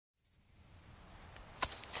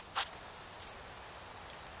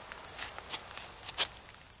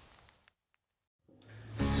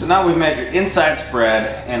So now we've measured inside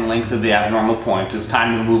spread and length of the abnormal points. It's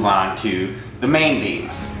time to move on to the main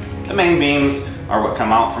beams. The main beams are what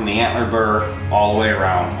come out from the antler burr all the way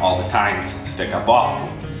around. All the tines stick up off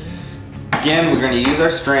of them. Again, we're going to use our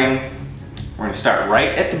string. We're going to start right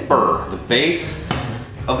at the burr, the base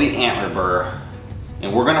of the antler burr.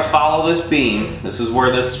 And we're going to follow this beam. This is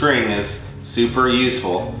where this string is super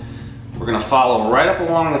useful. We're going to follow right up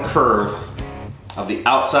along the curve of the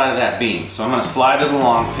outside of that beam. So I'm going to slide it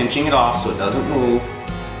along, pinching it off so it doesn't move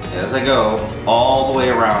as I go all the way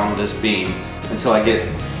around this beam until I get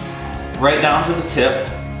right down to the tip.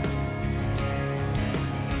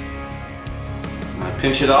 I'm going to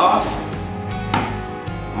pinch it off,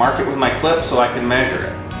 mark it with my clip so I can measure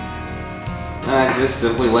it. And I just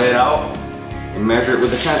simply lay it out and measure it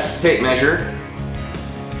with the tape measure.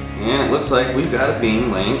 And it looks like we've got a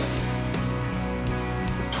beam length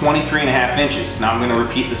of 23.5 inches. Now I'm going to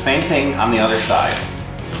repeat the same thing on the other side.